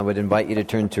I would invite you to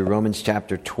turn to Romans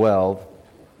chapter 12.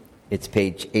 It's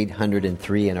page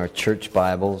 803 in our church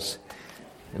Bibles.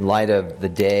 In light of the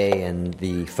day and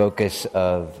the focus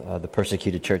of the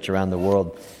persecuted church around the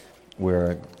world,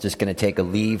 we're just going to take a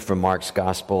leave from Mark's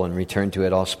gospel and return to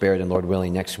it, all spirit and Lord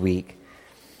willing, next week.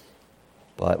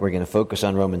 But we're going to focus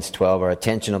on Romans 12. Our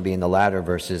attention will be in the latter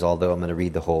verses, although I'm going to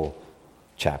read the whole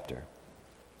chapter.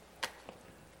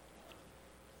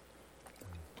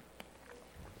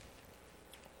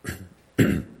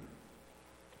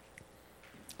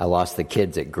 I lost the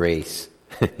kids at Grace.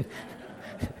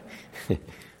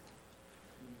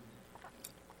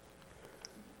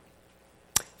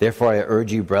 Therefore, I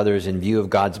urge you, brothers, in view of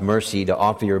God's mercy, to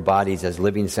offer your bodies as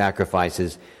living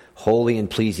sacrifices, holy and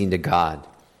pleasing to God.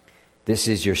 This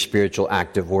is your spiritual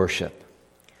act of worship.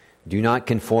 Do not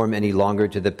conform any longer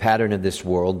to the pattern of this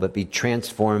world, but be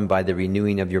transformed by the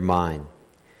renewing of your mind.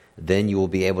 Then you will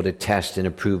be able to test and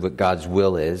approve what God's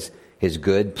will is, His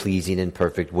good, pleasing, and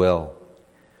perfect will.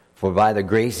 For by the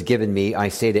grace given me, I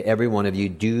say to every one of you,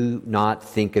 do not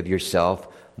think of yourself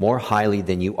more highly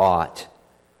than you ought,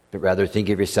 but rather think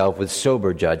of yourself with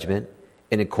sober judgment,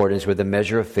 in accordance with the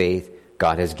measure of faith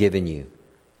God has given you.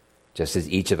 Just as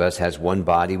each of us has one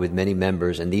body with many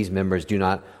members, and these members do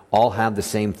not all have the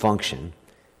same function,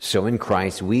 so in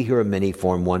Christ we who are many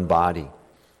form one body,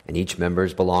 and each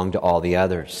members belong to all the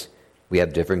others. We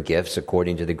have different gifts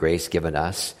according to the grace given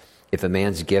us. If a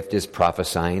man's gift is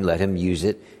prophesying, let him use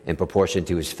it in proportion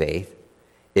to his faith.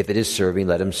 If it is serving,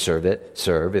 let him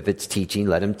serve. If it's teaching,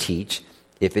 let him teach.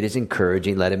 If it is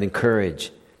encouraging, let him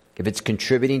encourage. If it's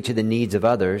contributing to the needs of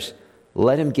others,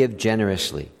 let him give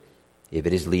generously. If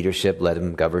it is leadership, let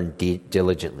him govern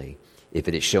diligently. If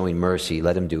it is showing mercy,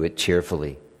 let him do it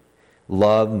cheerfully.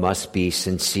 Love must be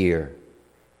sincere.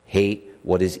 Hate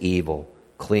what is evil.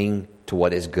 Cling to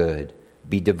what is good.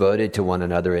 Be devoted to one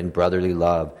another in brotherly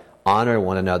love. Honor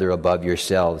one another above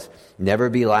yourselves. Never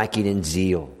be lacking in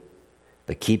zeal,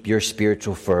 but keep your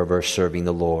spiritual fervor serving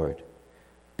the Lord.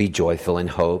 Be joyful in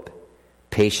hope,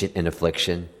 patient in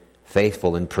affliction,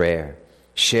 faithful in prayer.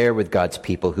 Share with God's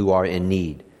people who are in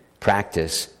need.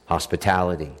 Practice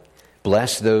hospitality.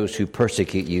 Bless those who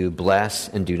persecute you. Bless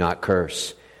and do not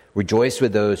curse. Rejoice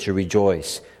with those who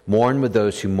rejoice. Mourn with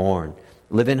those who mourn.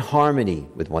 Live in harmony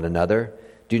with one another.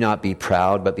 Do not be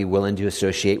proud, but be willing to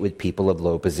associate with people of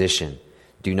low position.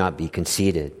 Do not be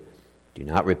conceited. Do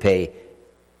not repay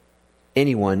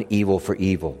anyone evil for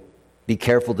evil. Be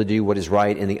careful to do what is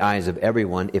right in the eyes of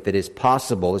everyone. If it is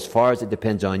possible, as far as it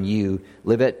depends on you,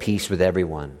 live at peace with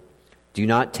everyone. Do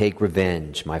not take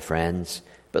revenge, my friends,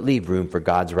 but leave room for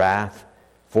God's wrath.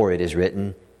 For it is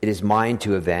written, "It is mine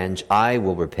to avenge, I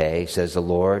will repay," says the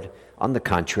Lord. On the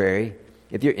contrary,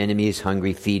 if your enemy is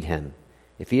hungry, feed him.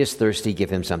 If he is thirsty, give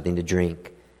him something to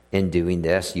drink. In doing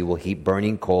this, you will heap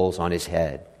burning coals on his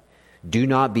head. Do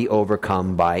not be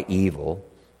overcome by evil,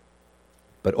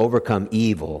 but overcome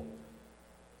evil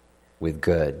with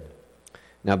good.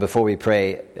 Now, before we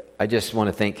pray, I just want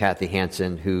to thank Kathy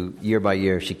Hansen, who year by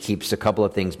year, she keeps a couple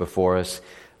of things before us.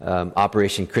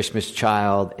 Operation Christmas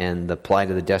Child and the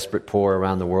plight of the desperate poor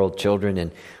around the world, children,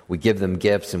 and we give them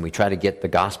gifts and we try to get the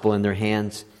gospel in their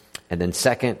hands. And then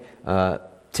second,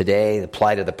 today, the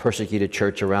plight of the persecuted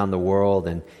church around the world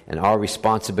and our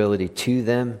responsibility to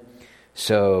them.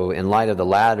 So in light of the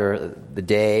latter, the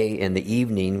day and the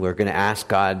evening, we're going to ask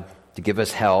God to give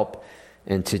us help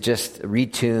and to just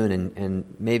retune and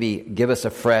maybe give us a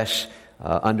fresh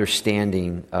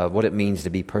understanding of what it means to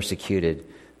be persecuted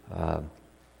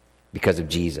because of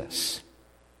Jesus.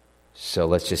 So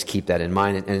let's just keep that in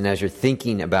mind. And as you're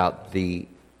thinking about the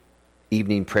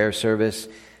evening prayer service,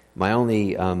 my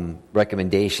only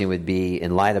recommendation would be,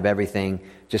 in light of everything,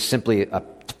 just simply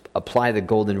apply the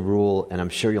golden rule, and I'm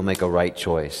sure you'll make a right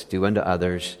choice. Do unto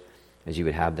others as you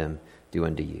would have them do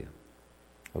unto you.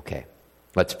 Okay,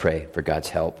 let's pray for God's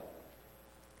help.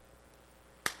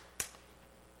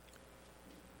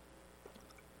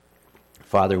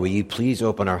 Father, will you please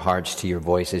open our hearts to your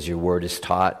voice as your word is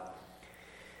taught?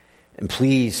 And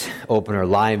please open our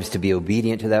lives to be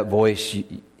obedient to that voice,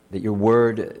 that your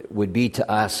word would be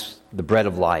to us the bread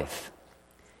of life.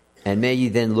 And may you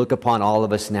then look upon all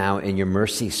of us now in your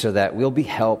mercy so that we'll be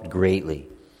helped greatly.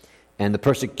 And the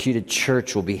persecuted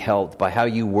church will be helped by how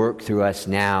you work through us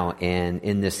now and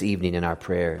in this evening in our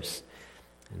prayers.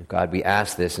 And God, we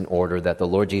ask this in order that the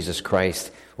Lord Jesus Christ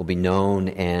will be known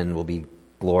and will be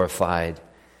glorified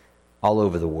all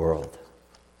over the world.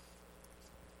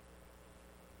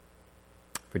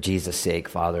 For Jesus' sake,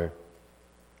 Father,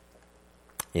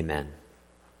 amen.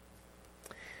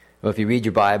 Well, if you read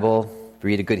your Bible, If you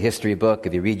read a good history book,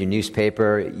 if you read your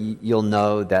newspaper, you'll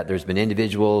know that there's been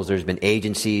individuals, there's been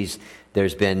agencies,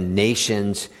 there's been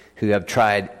nations who have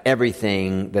tried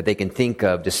everything that they can think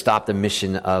of to stop the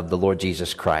mission of the Lord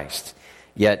Jesus Christ.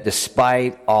 Yet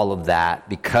despite all of that,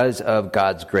 because of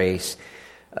God's grace,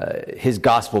 his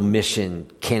gospel mission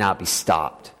cannot be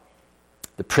stopped.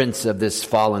 The prince of this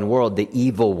fallen world, the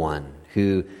evil one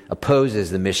who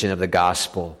opposes the mission of the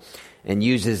gospel and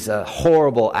uses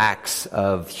horrible acts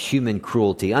of human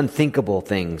cruelty, unthinkable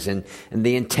things. And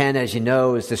the intent, as you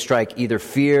know, is to strike either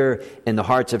fear in the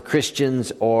hearts of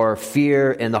Christians or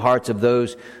fear in the hearts of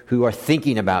those who are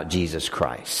thinking about Jesus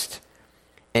Christ.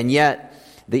 And yet,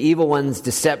 the evil one's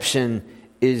deception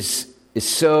is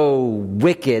so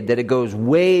wicked that it goes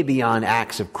way beyond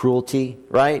acts of cruelty,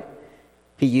 right?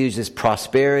 He uses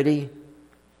prosperity.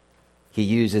 He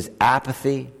uses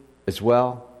apathy as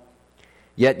well.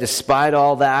 Yet despite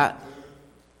all that,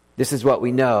 this is what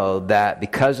we know, that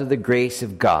because of the grace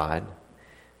of God,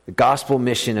 the gospel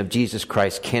mission of Jesus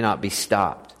Christ cannot be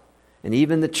stopped. And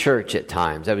even the church at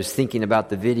times, I was thinking about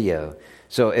the video.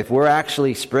 So if we're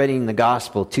actually spreading the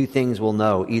gospel, two things we'll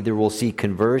know. Either we'll see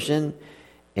conversion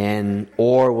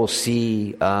or we'll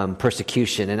see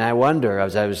persecution. And I wonder,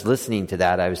 as I was listening to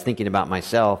that, I was thinking about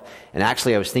myself, and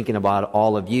actually I was thinking about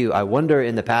all of you. I wonder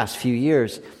in the past few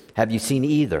years, have you seen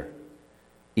either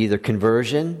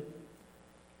conversion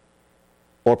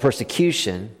or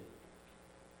persecution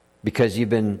because you've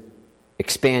been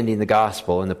expanding the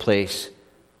gospel in the place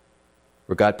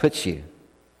where God puts you?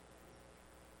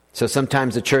 So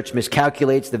sometimes the church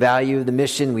miscalculates the value of the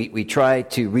mission. We try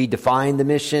to redefine the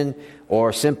mission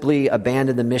or simply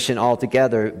abandon the mission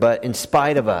altogether. But in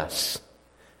spite of us,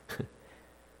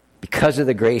 because of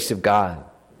the grace of God,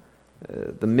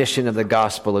 the mission of the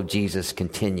gospel of Jesus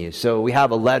continues. So we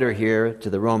have a letter here to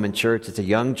the Roman church. It's a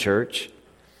young church.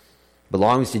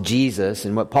 Belongs to Jesus.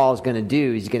 And what Paul is going to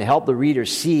do, he's going to help the reader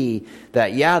see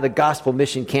that, the gospel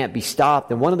mission can't be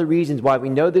stopped. And one of the reasons why we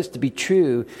know this to be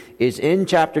true is in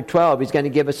chapter 12, he's going to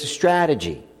give us a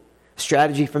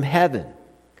strategy from heaven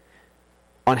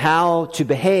on how to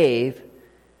behave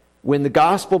when the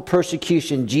gospel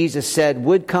persecution Jesus said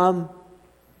would come,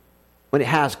 when it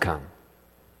has come.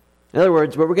 In other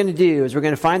words, what we're going to do is we're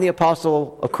going to find the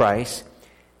apostle of Christ,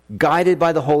 guided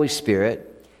by the Holy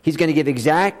Spirit. He's going to give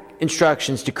exact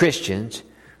instructions to Christians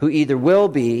who either will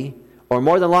be, or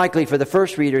more than likely for the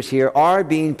first readers here, are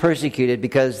being persecuted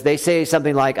because they say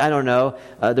something like,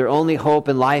 their only hope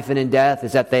in life and in death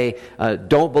is that they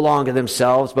don't belong to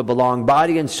themselves, but belong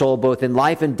body and soul, both in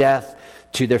life and death,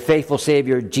 to their faithful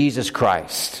Savior, Jesus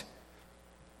Christ.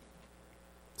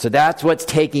 So that's what's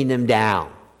taking them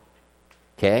down.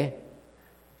 Okay?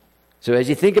 So as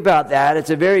you think about that, it's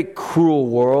a very cruel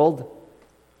world.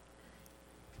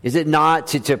 Is it not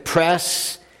to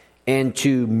press and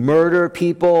to murder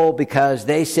people because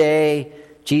they say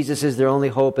Jesus is their only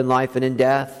hope in life and in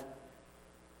death?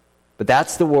 But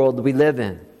that's the world we live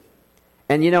in.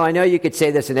 And I know you could say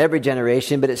this in every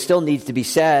generation, but it still needs to be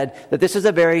said that this is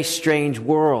a very strange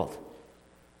world.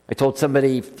 I told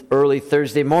somebody early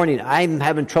Thursday morning, I'm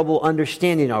having trouble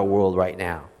understanding our world right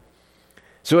now.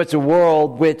 So it's a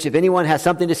world which, if anyone has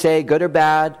something to say, good or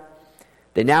bad,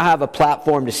 they now have a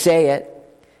platform to say it.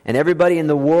 And everybody in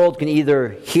the world can either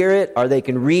hear it or they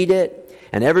can read it.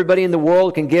 And everybody in the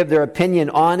world can give their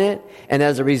opinion on it. And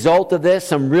as a result of this,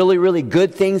 some really, really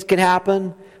good things can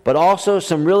happen. But also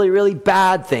some really, really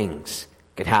bad things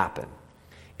can happen.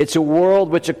 It's a world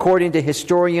which, according to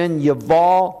historian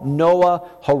Yuval Noah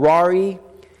Harari,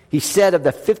 he said of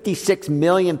the 56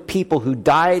 million people who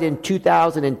died in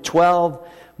 2012,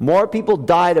 more people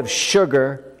died of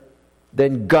sugar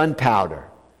than gunpowder.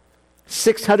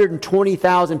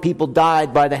 620,000 people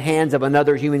died by the hands of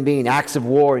another human being, acts of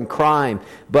war and crime.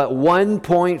 But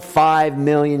 1.5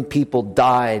 million people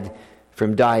died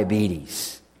from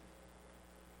diabetes.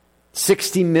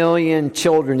 60 million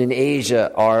children in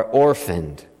Asia are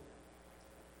orphaned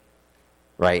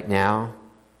right now.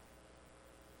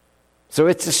 So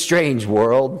it's a strange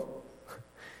world.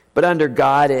 But under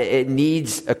God, it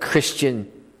needs a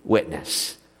Christian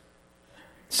witness.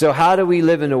 So how do we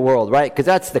live in a world, right? Because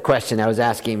that's the question I was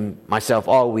asking myself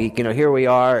all week. Here we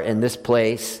are in this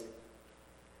place.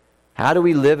 How do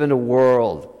we live in a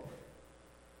world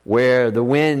where the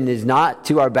wind is not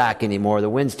to our back anymore, the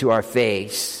wind's to our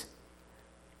face?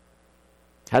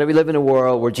 How do we live in a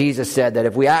world where Jesus said that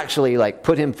if we actually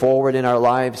put him forward in our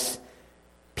lives,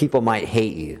 people might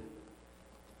hate you?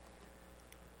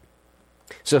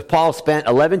 So Paul spent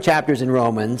 11 chapters in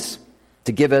Romans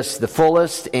to give us the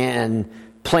fullest and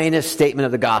plainest statement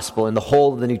of the gospel in the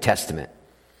whole of the New Testament.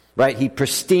 Right? He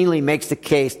pristinely makes the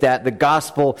case that the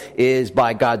gospel is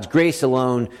by God's grace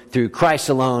alone, through Christ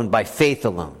alone, by faith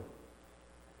alone.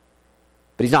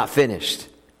 But he's not finished.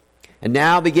 And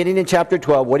now, beginning in chapter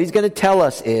 12, what he's going to tell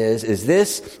us is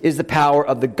this is the power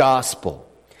of the gospel.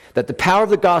 That the power of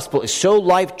the gospel is so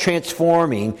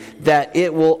life-transforming that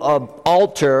it will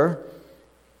alter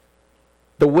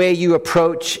the way you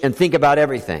approach and think about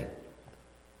everything.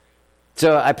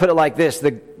 So I put it like this.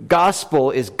 The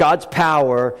gospel is God's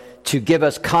power to give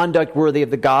us conduct worthy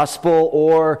of the gospel.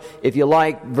 Or, if you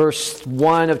like, verse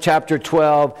 1 of chapter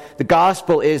 12, the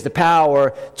gospel is the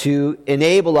power to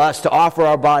enable us to offer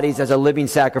our bodies as a living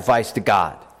sacrifice to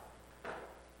God.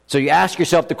 So you ask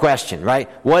yourself the question, right?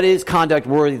 What is conduct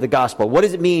worthy of the gospel? What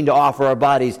does it mean to offer our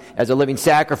bodies as a living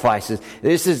sacrifices?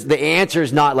 The answer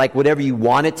is not like whatever you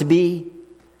want it to be.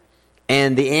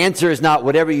 And the answer is not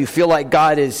whatever you feel like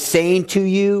God is saying to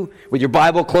you with your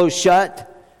Bible closed shut.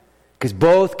 Because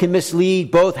both can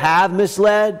mislead, both have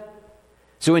misled.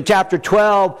 So in chapter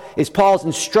 12 is Paul's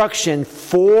instruction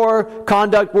for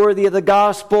conduct worthy of the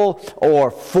gospel,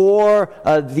 or for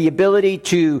the ability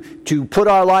to put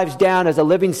our lives down as a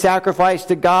living sacrifice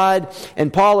to God.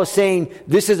 And Paul is saying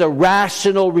this is a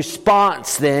rational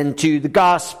response then to the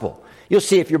gospel. You'll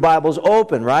see if your Bible's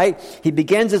open, right? He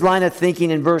begins his line of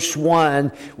thinking in verse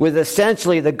 1 with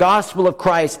essentially the gospel of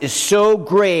Christ is so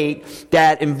great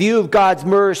that in view of God's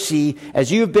mercy, as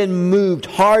you've been moved,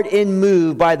 heart in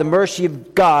moved by the mercy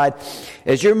of God,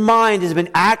 as your mind has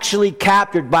been actually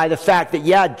captured by the fact that,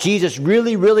 yeah, Jesus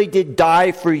really, really did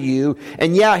die for you.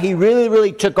 And yeah, he really,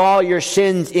 really took all your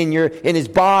sins in his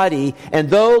body. And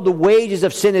though the wages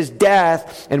of sin is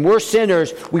death, and we're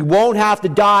sinners, we won't have to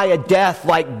die a death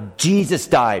like Jesus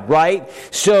died, right?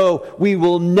 So we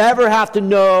will never have to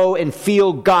know and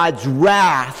feel God's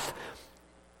wrath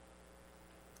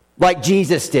like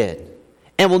Jesus did.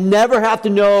 And we'll never have to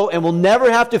know and we'll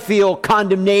never have to feel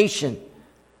condemnation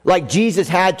like Jesus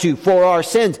had to for our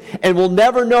sins. And we'll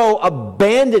never know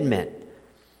abandonment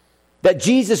that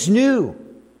Jesus knew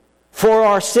for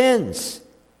our sins.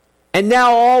 And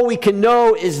now all we can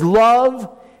know is love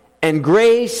and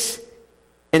grace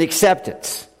and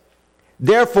acceptance.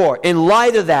 Therefore, in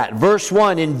light of that, verse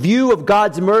 1, in view of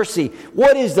God's mercy,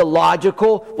 what is the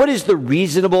logical, what is the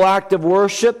reasonable act of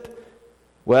worship?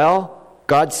 Well,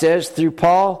 God says through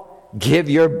Paul, give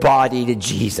your body to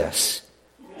Jesus.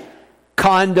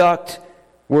 Conduct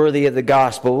worthy of the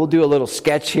gospel. We'll do a little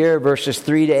sketch here, verses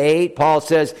 3 to 8. Paul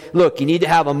says, look, you need to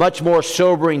have a much more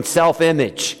sobering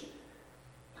self-image.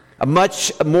 A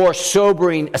much more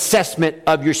sobering assessment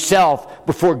of yourself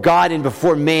before God and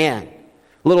before man.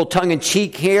 A little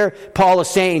tongue-in-cheek here. Paul is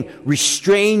saying,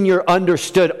 restrain your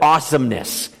understood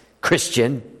awesomeness,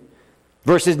 Christian.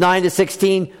 Verses 9 to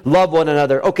 16, love one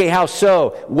another. Okay, how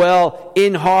so? Well,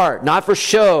 in heart, not for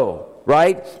show.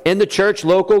 Right? In the church,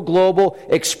 local, global,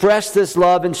 express this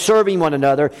love in serving one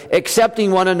another, accepting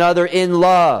one another in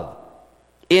love.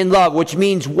 In love, which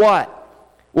means what?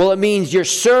 Well, it means your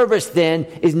service then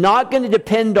is not going to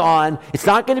depend on, it's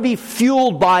not going to be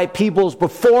fueled by people's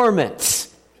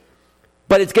performance,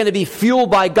 but it's going to be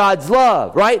fueled by God's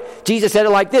love, right? Jesus said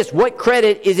it like this, what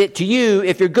credit is it to you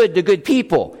if you're good to good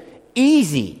people?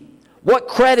 Easy. What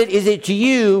credit is it to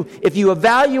you if you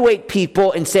evaluate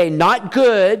people and say, not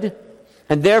good,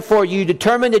 and therefore you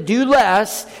determine to do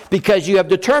less because you have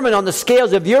determined on the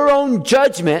scales of your own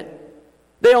judgment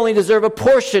they only deserve a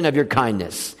portion of your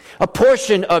kindness, a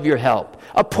portion of your help,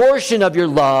 a portion of your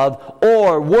love,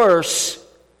 or worse,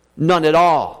 none at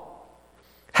all.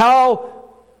 How,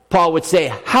 Paul would say,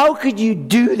 how could you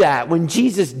do that when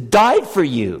Jesus died for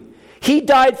you? He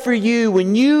died for you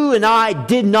when you and I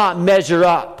did not measure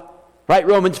up. Right,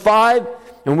 Romans 5,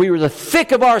 and we were the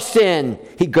thick of our sin,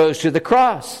 he goes to the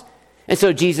cross. And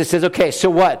so Jesus says, okay, so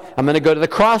what? I'm going to go to the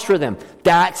cross for them.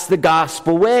 That's the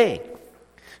gospel way.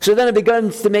 So then it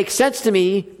begins to make sense to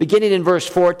me, beginning in verse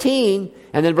 14,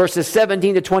 and then verses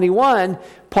 17 to 21,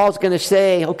 Paul's going to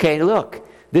say, okay, look,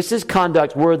 this is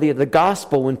conduct worthy of the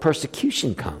gospel when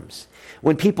persecution comes.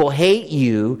 When people hate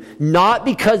you, not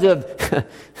because of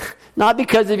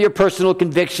your personal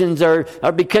convictions or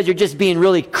because you're just being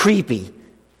really creepy,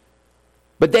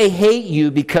 but they hate you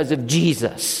because of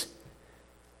Jesus.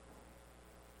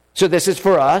 So this is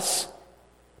for us,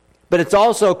 but it's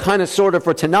also kind of sort of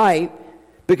for tonight,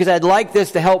 because I'd like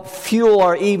this to help fuel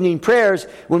our evening prayers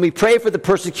when we pray for the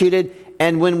persecuted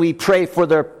and when we pray for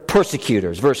their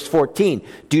persecutors. Verse 14,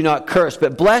 do not curse,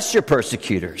 but bless your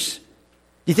persecutors.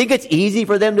 Do you think it's easy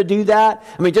for them to do that?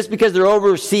 I mean, just because they're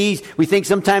overseas, we think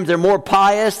sometimes they're more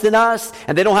pious than us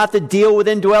and they don't have to deal with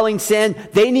indwelling sin.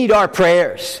 They need our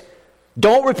prayers.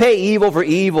 Don't repay evil for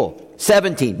evil.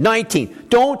 17, 19,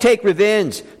 don't take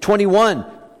revenge. 21,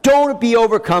 don't be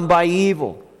overcome by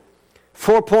evil.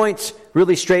 4 points,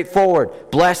 really straightforward.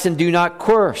 Bless and do not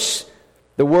curse.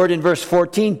 The word in verse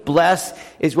 14, bless,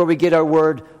 is where we get our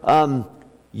word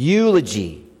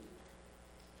eulogy.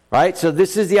 Right? So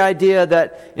this is the idea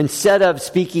that instead of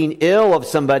speaking ill of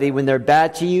somebody when they're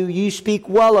bad to you, you speak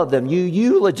well of them. You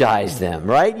eulogize them,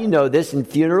 right? You know this in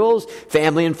funerals.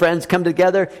 Family and friends come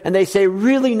together and they say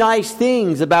really nice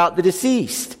things about the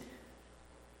deceased.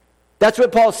 That's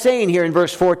what Paul's saying here in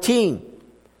verse 14.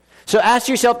 So ask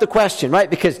yourself the question, right?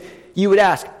 Because you would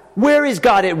ask, where is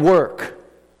God at work?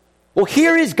 Well,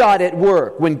 here is God at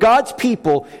work. When God's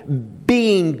people,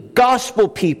 being gospel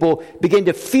people, begin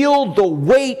to feel the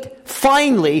weight,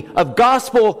 finally, of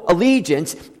gospel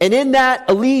allegiance, and in that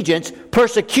allegiance,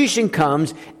 persecution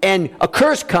comes, and a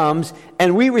curse comes,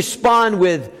 and we respond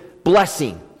with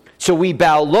blessing. So we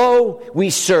bow low,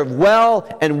 we serve well,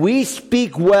 and we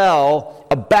speak well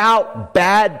about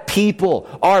bad people,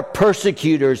 our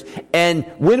persecutors. And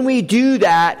when we do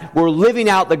that, we're living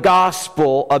out the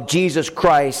gospel of Jesus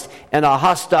Christ in a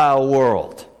hostile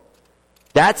world.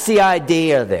 That's the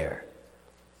idea there.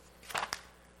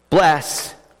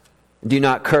 Bless, do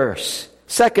not curse.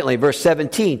 Secondly, verse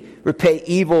 17, repay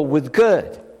evil with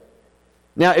good.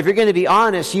 Now, if you're going to be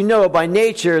honest, you know by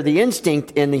nature the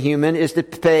instinct in the human is to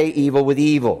pay evil with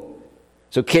evil.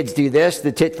 So kids do this,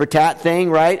 the tit for tat thing,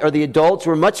 right? Or the adults,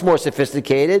 we're much more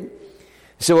sophisticated.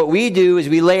 So what we do is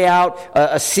we lay out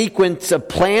a sequence of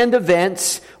planned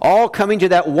events, all coming to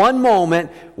that one moment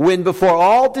when before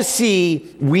all to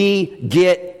see, we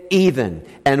get even.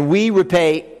 And we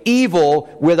repay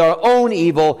evil with our own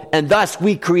evil, and thus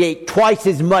we create twice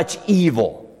as much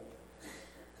evil.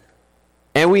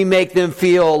 And we make them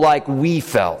feel like we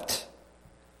felt.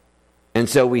 And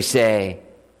so we say,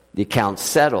 the account's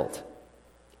settled.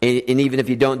 And even if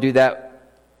you don't do that,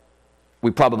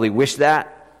 we probably wish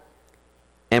that.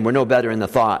 And we're no better in the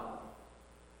thought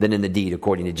than in the deed,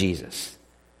 according to Jesus.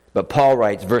 But Paul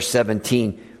writes, verse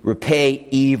 17, repay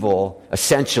evil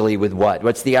essentially with what?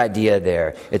 What's the idea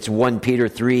there? It's 1 Peter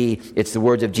 3. It's the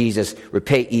words of Jesus,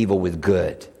 repay evil with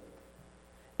good.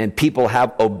 And people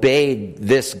have obeyed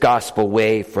this gospel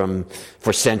way for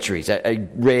centuries. I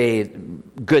read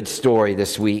a good story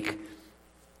this week.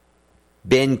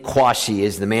 Ben Kwashi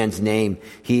is the man's name.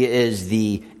 He is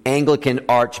the Anglican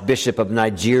Archbishop of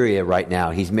Nigeria right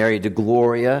now. He's married to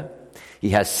Gloria. He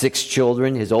has 6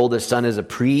 children. His oldest son is a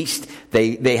priest.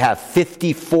 They have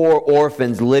 54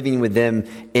 orphans living with them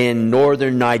in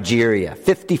northern Nigeria.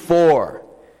 54.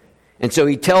 And so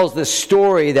he tells the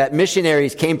story that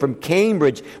missionaries came from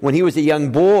Cambridge when he was a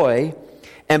young boy,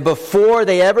 and before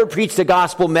they ever preached the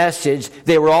gospel message,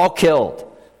 they were all killed.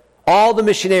 All the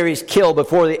missionaries killed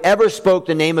before they ever spoke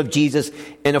the name of Jesus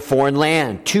in a foreign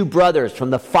land. 2 brothers from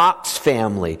the Fox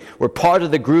family were part of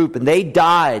the group, and they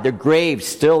died. Their graves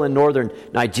still in northern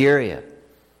Nigeria.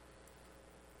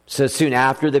 So soon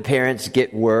after, the parents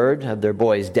get word of their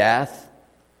boy's death.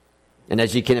 And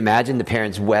as you can imagine, the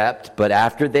parents wept. But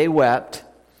after they wept,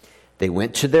 they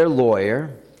went to their lawyer.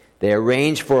 They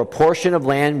arranged for a portion of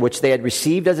land which they had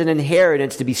received as an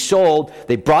inheritance to be sold.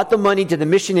 They brought the money to the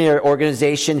missionary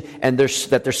organization and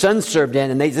that their sons served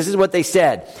in. And this is what they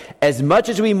said. As much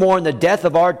as we mourn the death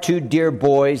of our 2 dear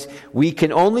boys, we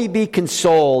can only be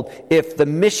consoled if the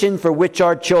mission for which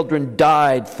our children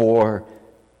died for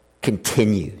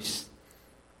continues.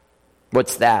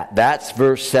 What's that? That's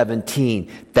verse 17.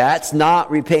 That's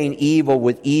not repaying evil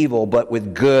with evil, but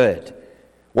with good.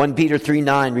 1 Peter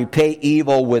 3:9, repay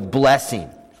evil with blessing.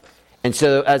 And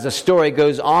so as the story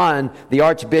goes on, the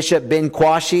Archbishop Ben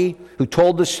Kwashi, who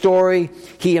told the story,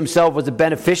 he himself was a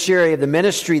beneficiary of the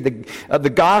ministry of the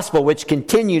gospel, which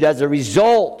continued as a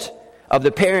result of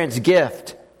the parents'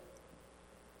 gift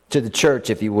to the church,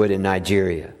 if you would, in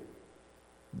Nigeria.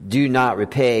 Do not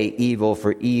repay evil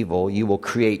for evil. You will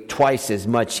create twice as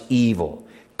much evil.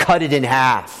 Cut it in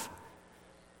half.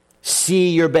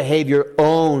 See your behavior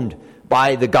owned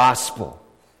by the gospel.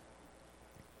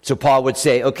 So Paul would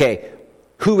say, okay,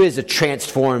 who is a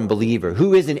transformed believer?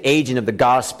 Who is an agent of the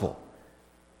gospel?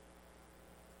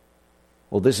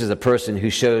 Well, this is a person who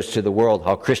shows to the world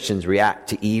how Christians react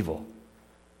to evil.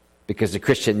 Because the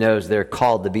Christian knows they're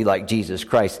called to be like Jesus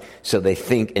Christ, so they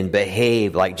think and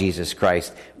behave like Jesus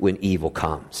Christ when evil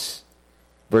comes.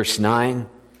 Verse 9,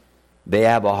 they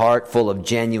have a heart full of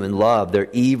genuine love. They're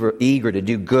eager to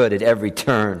do good at every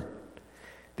turn.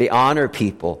 They honor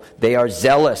people. They are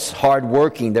zealous,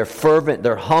 hardworking. They're fervent.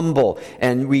 They're humble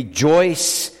and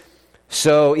rejoice.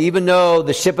 So even though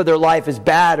the ship of their life is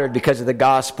battered because of the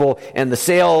gospel and the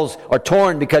sails are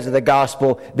torn because of the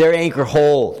gospel, their anchor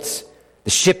holds. The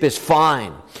ship is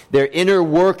fine. Their inner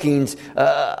workings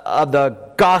of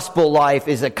the gospel life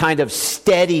is a kind of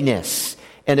steadiness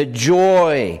and a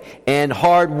joy and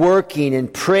hard working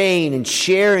and praying and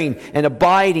sharing and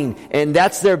abiding. And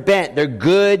that's their bent. They're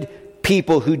good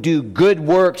people who do good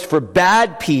works for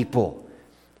bad people.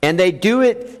 And they do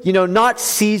it, not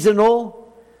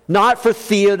seasonal, not for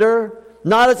theater,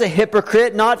 not as a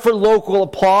hypocrite, not for local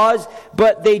applause,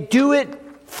 but they do it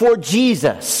for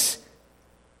Jesus.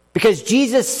 Because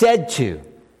Jesus said to.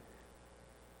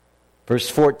 Verse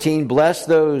 14, bless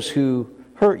those who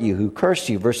hurt you, who curse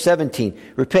you. Verse 17,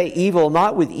 repay evil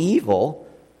not with evil,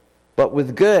 but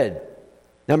with good.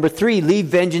 Number 3, leave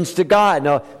vengeance to God.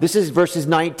 Now, this is verses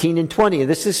 19 and 20.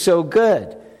 This is so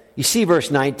good. You see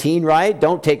verse 19, right?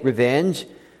 Don't take revenge.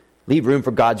 Leave room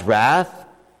for God's wrath.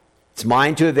 It's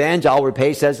mine to avenge, I'll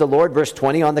repay, says the Lord. Verse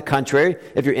 20, on the contrary,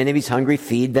 if your enemy's hungry,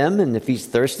 feed them. And if he's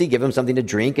thirsty, give him something to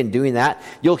drink. And doing that,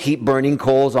 you'll heap burning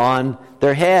coals on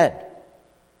their head.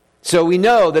 So we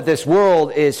know that this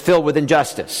world is filled with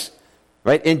injustice,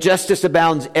 right? Injustice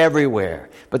abounds everywhere.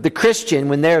 But the Christian,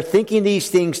 when they're thinking these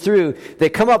things through, they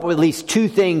come up with at least 2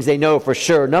 things they know for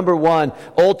sure. Number 1,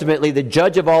 ultimately, the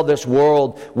judge of all this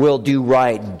world will do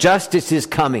right. Justice is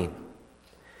coming.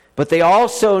 But they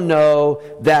also know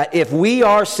that if we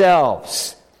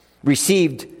ourselves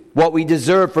received what we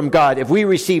deserve from God, if we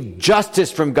received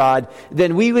justice from God,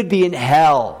 then we would be in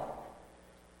hell.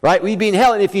 Right? We'd be in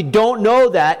hell. And if you don't know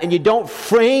that and you don't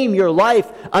frame your life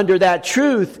under that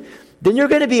truth, then you're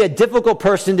going to be a difficult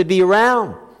person to be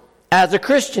around as a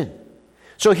Christian.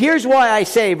 So here's why I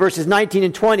say verses 19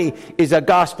 and 20 is a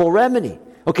gospel remedy.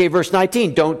 Okay, verse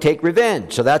 19, don't take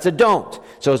revenge. So that's a don't.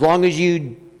 So as long as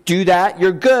you do that,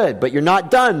 you're good, but you're not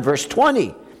done. Verse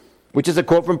 20, which is a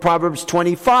quote from Proverbs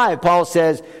 25. Paul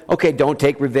says, okay, don't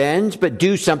take revenge, but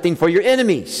do something for your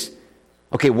enemies.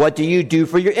 Okay, what do you do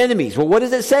for your enemies? Well, what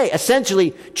does it say?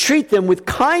 Essentially, treat them with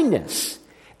kindness.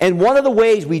 And one of the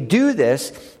ways we do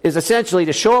this is essentially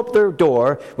to show up their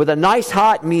door with a nice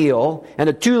hot meal and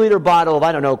a 2-liter bottle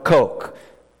of, Coke.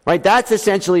 Right? That's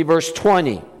essentially verse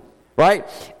 20. Right?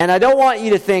 And I don't want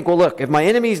you to think, well, look, if my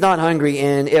enemy's not hungry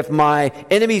and if my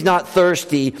enemy's not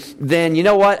thirsty, then you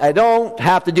know what? I don't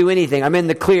have to do anything. I'm in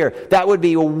the clear. That would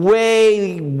be a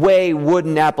way, way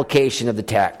wooden application of the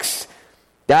text.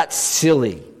 That's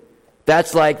silly.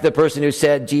 That's like the person who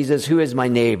said, Jesus, who is my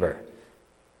neighbor?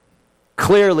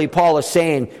 Clearly, Paul is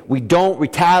saying we don't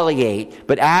retaliate,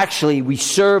 but actually we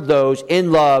serve those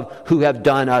in love who have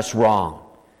done us wrong.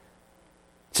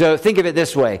 So think of it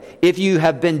this way. If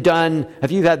you've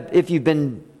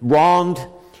been wronged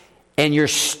and you're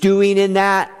stewing in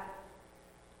that,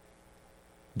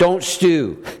 don't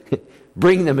stew.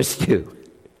 Bring them a stew.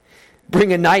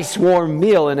 Bring a nice warm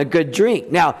meal and a good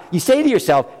drink. Now, you say to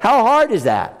yourself, how hard is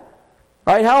that?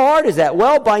 Right? How hard is that?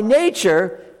 Well, by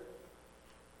nature,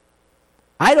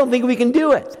 I don't think we can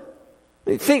do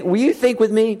it. Will you think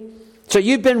with me? So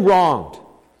you've been wronged.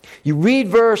 You read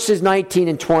verses 19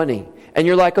 and 20. And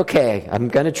you're like, okay, I'm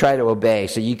going to try to obey.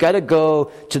 So you got to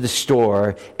go to the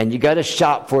store and you got to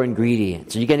shop for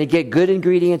ingredients. Are you going to get good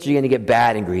ingredients or are you going to get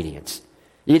bad ingredients?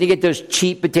 You're going to get those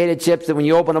cheap potato chips that when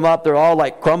you open them up, they're all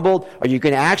like crumbled? Or are you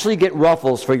going to actually get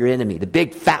Ruffles for your enemy, the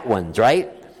big fat ones, right?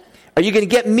 Are you going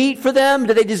to get meat for them?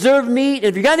 Do they deserve meat? And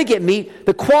if you're going to get meat,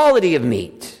 the quality of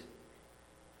meat.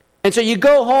 And so you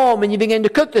go home and you begin to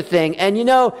cook the thing and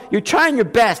you're trying your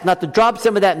best not to drop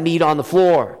some of that meat on the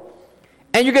floor.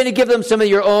 And you're going to give them some of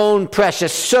your own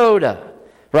precious soda,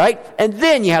 right? And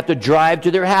then you have to drive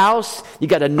to their house. You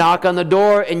got to knock on the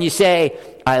door and you say,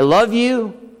 I love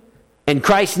you. In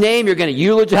Christ's name, you're going to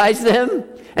eulogize them.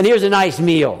 And here's a nice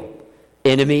meal,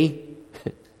 enemy.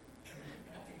 You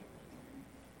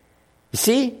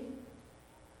see?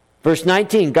 Verse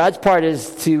 19, God's part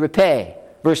is to repay.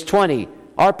 Verse 20,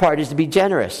 our part is to be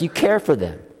generous. You care for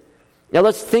them. Now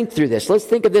let's think through this. Let's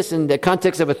think of this in the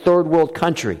context of a third world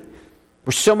country,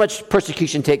 where so much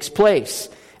persecution takes place.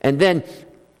 And then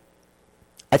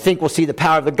I think we'll see the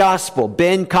power of the gospel.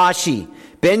 Ben Kashi,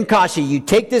 you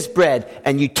take this bread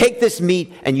and you take this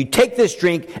meat and you take this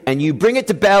drink and you bring it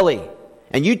to Belly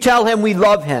and you tell him we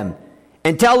love him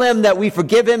and tell him that we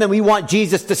forgive him and we want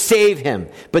Jesus to save him.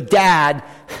 But Dad,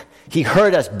 he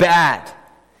hurt us bad.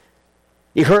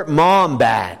 He hurt Mom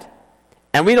bad.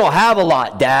 And we don't have a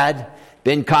lot, Dad.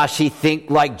 Ben Kashi,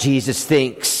 think like Jesus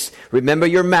thinks. Remember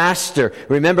your master.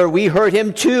 Remember we hurt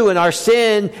him too in our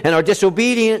sin and our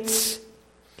disobedience.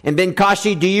 And Ben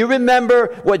Kashi, do you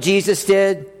remember what Jesus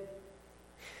did?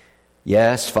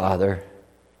 Yes, Father.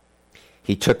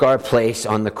 He took our place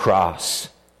on the cross.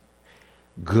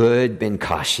 Good, Ben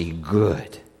Kashi,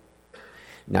 good.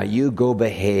 Now you go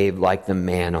behave like the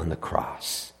man on the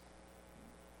cross.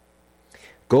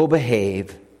 Go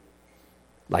behave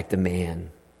like the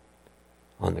man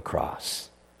on the cross.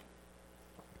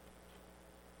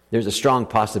 There's a strong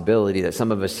possibility that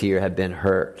some of us here have been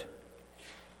hurt.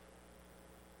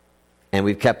 And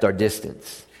we've kept our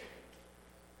distance.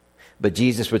 But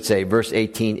Jesus would say, verse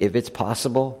 18, if it's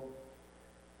possible,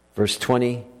 verse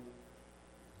 20,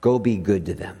 go be good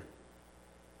to them.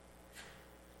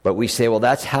 But we say, well,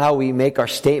 that's how we make our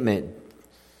statement.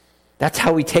 That's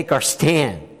how we take our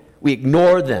stand. We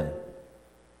ignore them.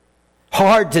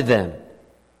 Hard to them.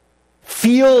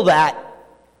 Feel that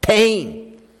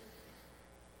pain.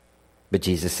 But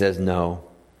Jesus says no.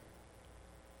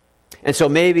 And so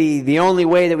maybe the only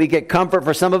way that we get comfort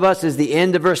for some of us is the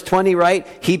end of verse 20, right?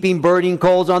 Heaping burning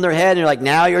coals on their head. And you're like,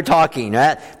 now you're talking.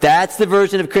 That's the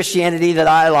version of Christianity that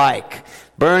I like.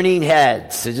 Burning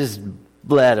heads. So just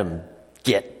let them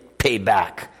get paid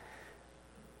back.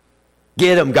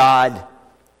 Get them, God.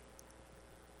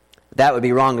 That would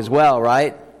be wrong as well,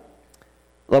 right?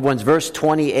 Loved ones, verse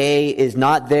 20a is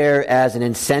not there as an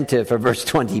incentive for verse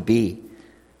 20b.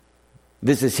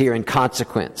 This is here in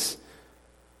consequence.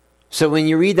 So when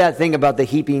you read that thing about the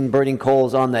heaping burning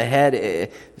coals on the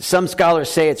head, some scholars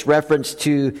say it's reference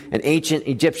to an ancient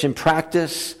Egyptian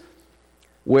practice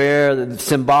where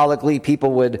symbolically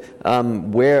people would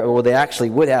they actually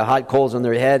would have hot coals on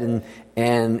their head,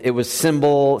 and it was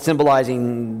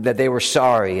symbolizing that they were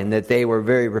sorry and that they were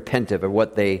very repentant of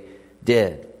what they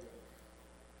did.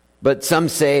 But some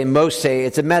say, and most say,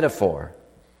 it's a metaphor.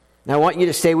 Now I want you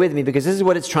to stay with me because this is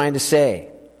what it's trying to say.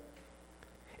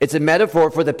 It's a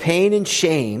metaphor for the pain and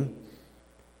shame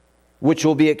which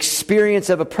will be experience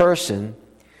of a person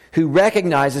who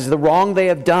recognizes the wrong they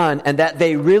have done and that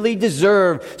they really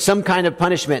deserve some kind of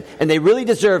punishment and they really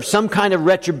deserve some kind of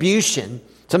retribution.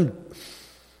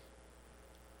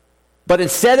 But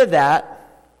instead of that,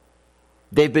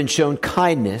 they've been shown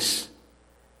kindness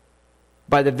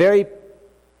by the very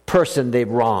person they've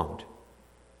wronged.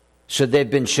 So they've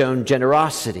been shown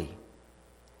generosity.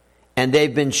 And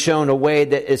they've been shown a way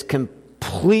that is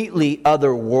completely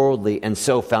otherworldly and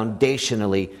so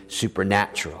foundationally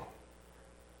supernatural.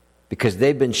 Because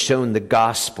they've been shown the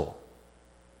gospel.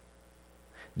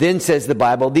 Then says the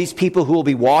Bible, these people who will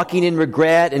be walking in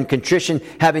regret and contrition,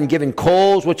 having given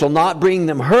coals which will not bring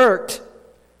them hurt,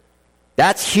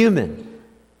 that's human.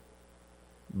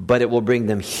 But it will bring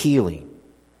them healing.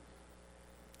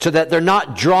 So that they're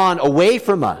not drawn away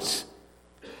from us,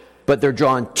 but they're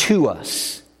drawn to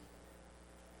us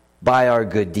by our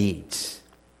good deeds.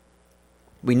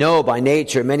 We know by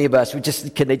nature, many of us,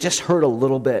 can they just hurt a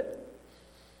little bit?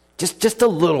 Just a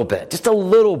little bit, just a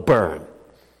little burn.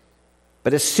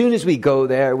 But as soon as we go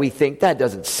there, we think that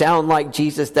doesn't sound like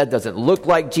Jesus, that doesn't look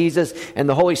like Jesus, and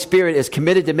the Holy Spirit is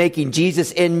committed to making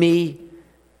Jesus in me.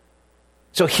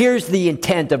 So here's the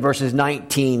intent of verses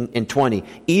 19 and 20.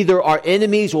 Either our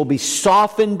enemies will be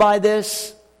softened by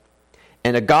this,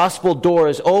 and a gospel door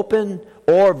is open,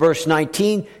 or verse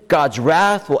 19, God's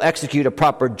wrath will execute a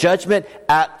proper judgment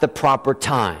at the proper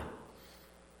time.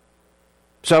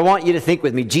 So I want you to think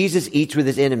with me. Jesus eats with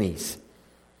his enemies.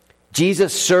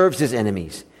 Jesus serves his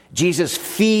enemies. Jesus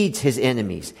feeds his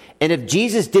enemies. And if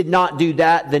Jesus did not do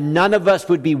that, then none of us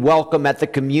would be welcome at the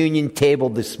communion table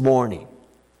this morning.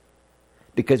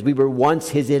 Because we were once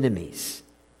his enemies.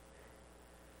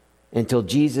 Until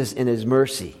Jesus in his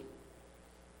mercy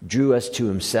drew us to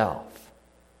himself.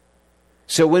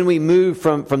 So when we move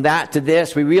from that to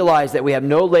this, we realize that we have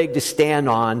no leg to stand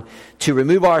on to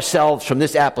remove ourselves from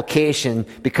this application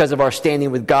because of our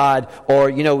standing with God, or,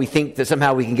 we think that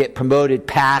somehow we can get promoted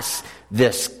past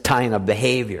this kind of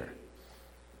behavior.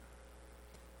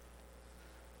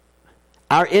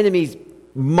 Our enemies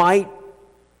might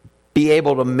be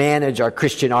able to manage our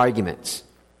Christian arguments.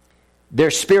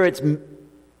 Their spirits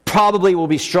probably will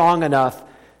be strong enough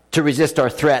to resist our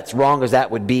threats, wrong as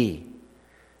that would be.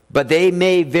 But they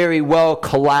may very well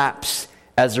collapse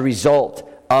as a result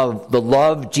of the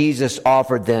love Jesus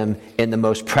offered them in the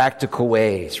most practical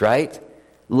ways, right?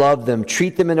 Love them.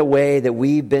 Treat them in a way that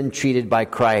we've been treated by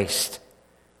Christ.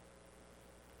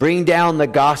 Bring down the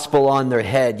gospel on their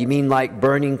head. You mean like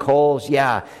burning coals?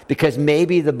 Yeah, because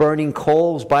maybe the burning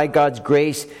coals, by God's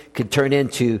grace, could turn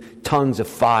into tongues of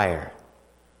fire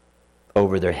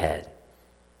over their head.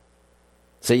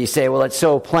 So you say, well, it's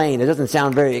so plain. It doesn't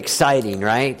sound very exciting,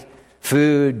 right?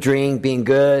 Food, drink, being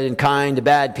good and kind to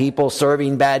bad people,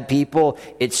 serving bad people.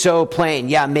 It's so plain.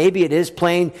 Yeah, maybe it is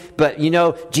plain, but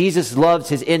Jesus loves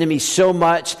his enemies so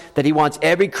much that he wants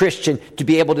every Christian to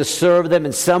be able to serve them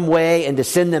in some way and to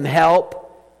send them help.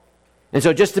 And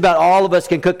so just about all of us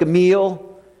can cook a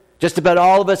meal. Just about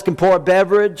all of us can pour a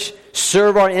beverage,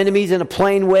 serve our enemies in a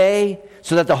plain way,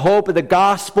 so that the hope of the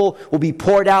gospel will be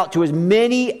poured out to as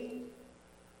many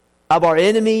of our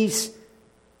enemies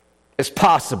as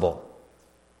possible.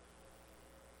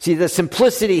 See, the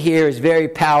simplicity here is very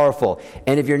powerful.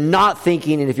 And if you're not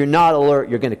thinking and if you're not alert,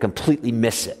 you're going to completely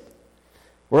miss it.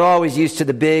 We're always used to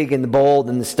the big and the bold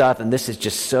and the stuff, and this is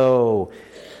just so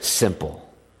simple.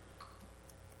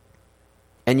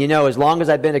 And you know, as long as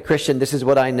I've been a Christian, this is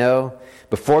what I know.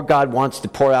 Before God wants to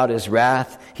pour out his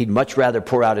wrath, he'd much rather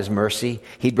pour out his mercy.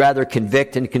 He'd rather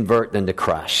convict and convert than to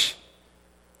crush.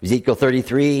 Ezekiel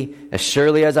 33, as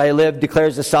surely as I live,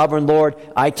 declares the sovereign Lord,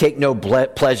 I take no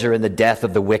pleasure in the death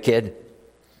of the wicked,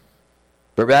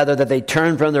 but rather that they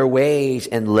turn from their ways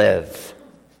and live.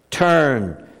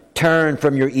 Turn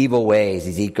from your evil ways,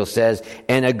 Ezekiel says,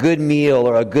 and a good meal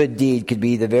or a good deed could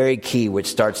be the very key which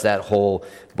starts that whole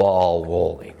ball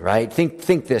rolling, right?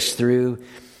 Think this through.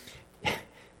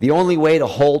 The only way to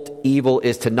halt evil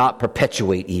is to not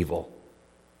perpetuate evil.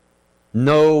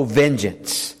 No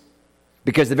vengeance.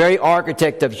 Because the very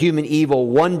architect of human evil,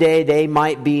 one day they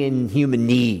might be in human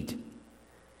need.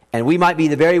 And we might be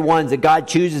the very ones that God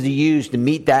chooses to use to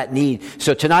meet that need.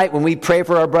 So tonight, when we pray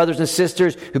for our brothers and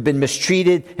sisters who've been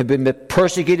mistreated, have been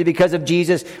persecuted because of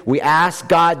Jesus, we ask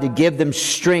God to give them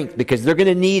strength because they're going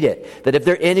to need it. That if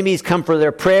their enemies come for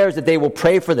their prayers, that they will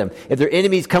pray for them. If their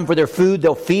enemies come for their food,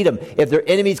 they'll feed them. If their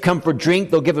enemies come for drink,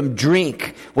 they'll give them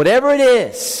drink. Whatever it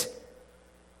is,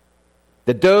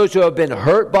 that those who have been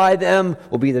hurt by them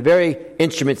will be the very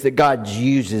instruments that God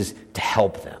uses to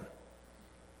help them.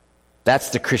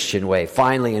 That's the Christian way.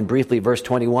 Finally and briefly, verse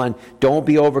 21, don't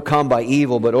be overcome by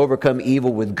evil, but overcome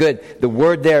evil with good. The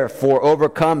word there for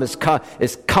overcome is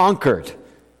conquered.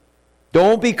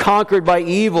 Don't be conquered by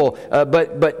evil,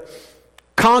 but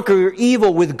conquer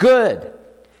evil with good.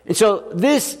 And so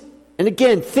this, and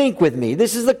again, think with me,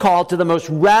 this is the call to the most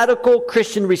radical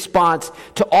Christian response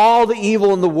to all the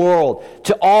evil in the world,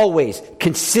 to always,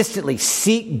 consistently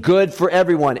seek good for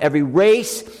everyone, every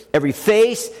race, every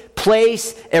face,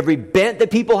 place, every bent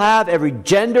that people have, every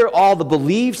gender, all the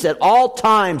beliefs, at all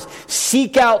times,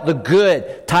 seek out the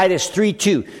good. Titus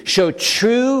 3:2, show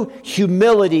true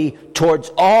humility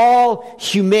towards all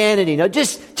humanity. Now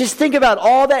just think about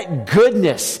all that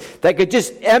goodness that could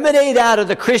just emanate out of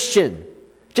the Christian.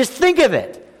 Just think of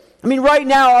it. I mean, right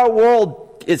now our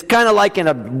world is kind of like in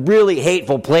a really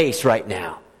hateful place right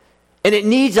now. And it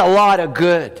needs a lot of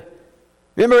good.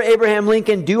 Remember Abraham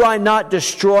Lincoln, do I not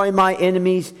destroy my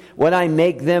enemies when I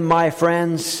make them my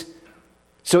friends?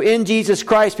 So in Jesus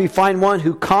Christ we find one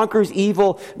who conquers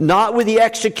evil, not with the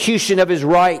execution of his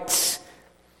rights,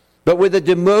 but with the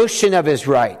demotion of his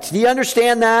rights. Do you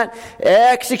understand that?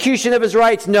 Execution of his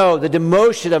rights? No, the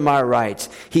demotion of my rights.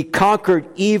 He conquered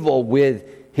evil with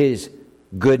his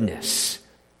goodness.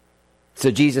 So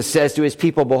Jesus says to his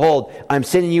people, behold, I'm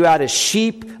sending you out as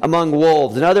sheep among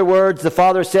wolves. In other words, the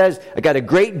Father says, I got a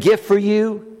great gift for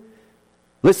you.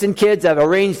 Listen, kids, I've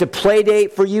arranged a play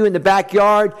date for you in the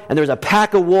backyard, and there's a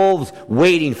pack of wolves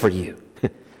waiting for you.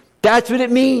 That's what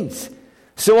it means.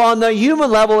 So on the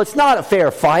human level, it's not a fair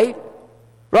fight,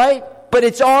 right? But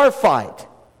it's our fight.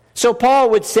 So Paul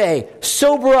would say,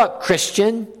 sober up,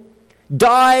 Christian.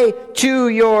 Die to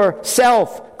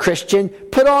yourself, Christian.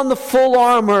 Put on the full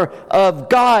armor of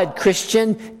God,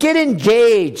 Christian. Get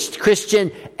engaged,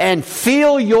 Christian, and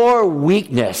feel your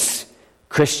weakness,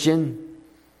 Christian,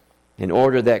 in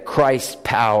order that Christ's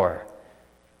power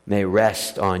may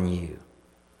rest on you.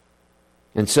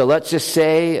 And so let's just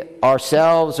say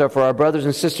ourselves or for our brothers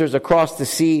and sisters across the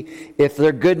sea, if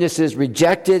their goodness is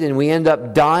rejected and we end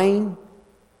up dying,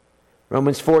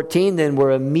 Romans 14, then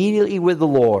we're immediately with the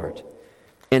Lord.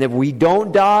 And if we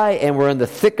don't die and we're in the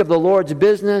thick of the Lord's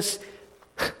business,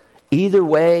 either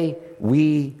way,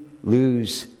 we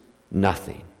lose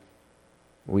nothing.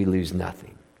 We lose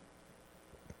nothing.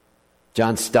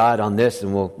 John Stott on this,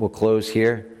 and we'll close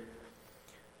here.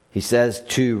 He says,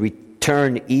 to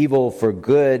return evil for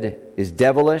good is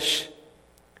devilish.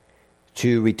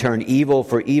 To return evil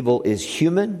for evil is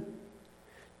human.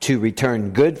 To return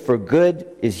good for good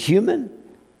is human.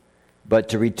 But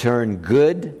to return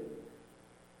good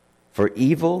for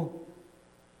evil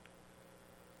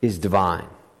is divine.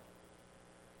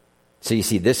 So you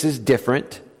see, this is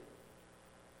different,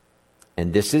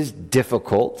 and this is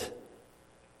difficult.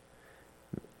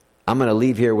 I'm going to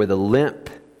leave here with a limp,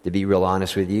 to be real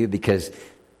honest with you, because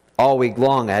all week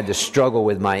long I had to struggle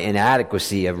with my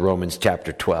inadequacy of Romans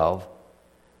chapter 12.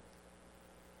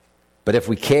 But if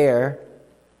we care,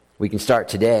 we can start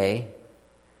today.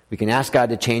 We can ask God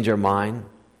to change our mind.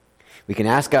 We can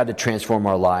ask God to transform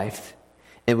our life.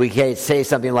 And we can say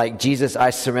something like, Jesus,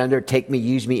 I surrender. Take me,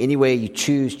 use me any way you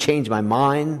choose. Change my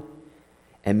mind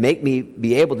and make me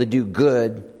be able to do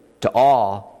good to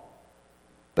all,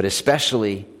 but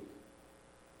especially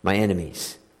my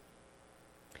enemies.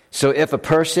 So if a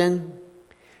person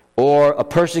or a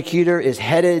persecutor is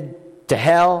headed to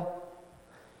hell,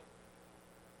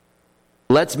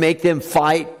 let's make them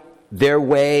fight their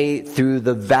way through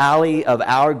the valley of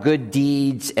our good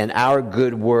deeds and our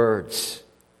good words,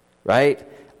 right?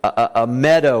 A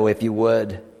meadow, if you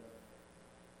would,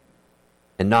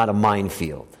 and not a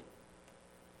minefield.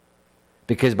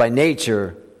 Because by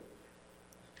nature,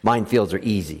 minefields are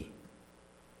easy.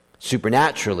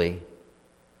 Supernaturally,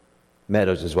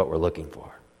 meadows is what we're looking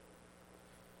for.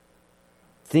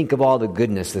 Think of all the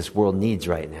goodness this world needs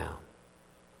right now.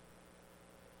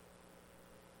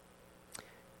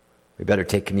 We better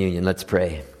take communion. Let's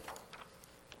pray.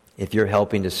 If you're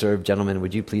helping to serve, gentlemen,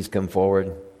 would you please come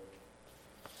forward?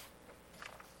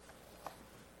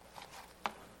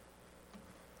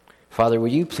 Father, will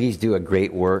you please do a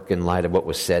great work in light of what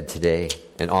was said today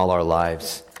in all our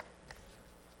lives?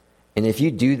 And if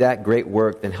you do that great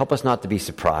work, then help us not to be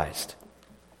surprised,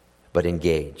 but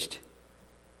engaged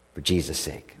for Jesus'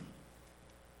 sake.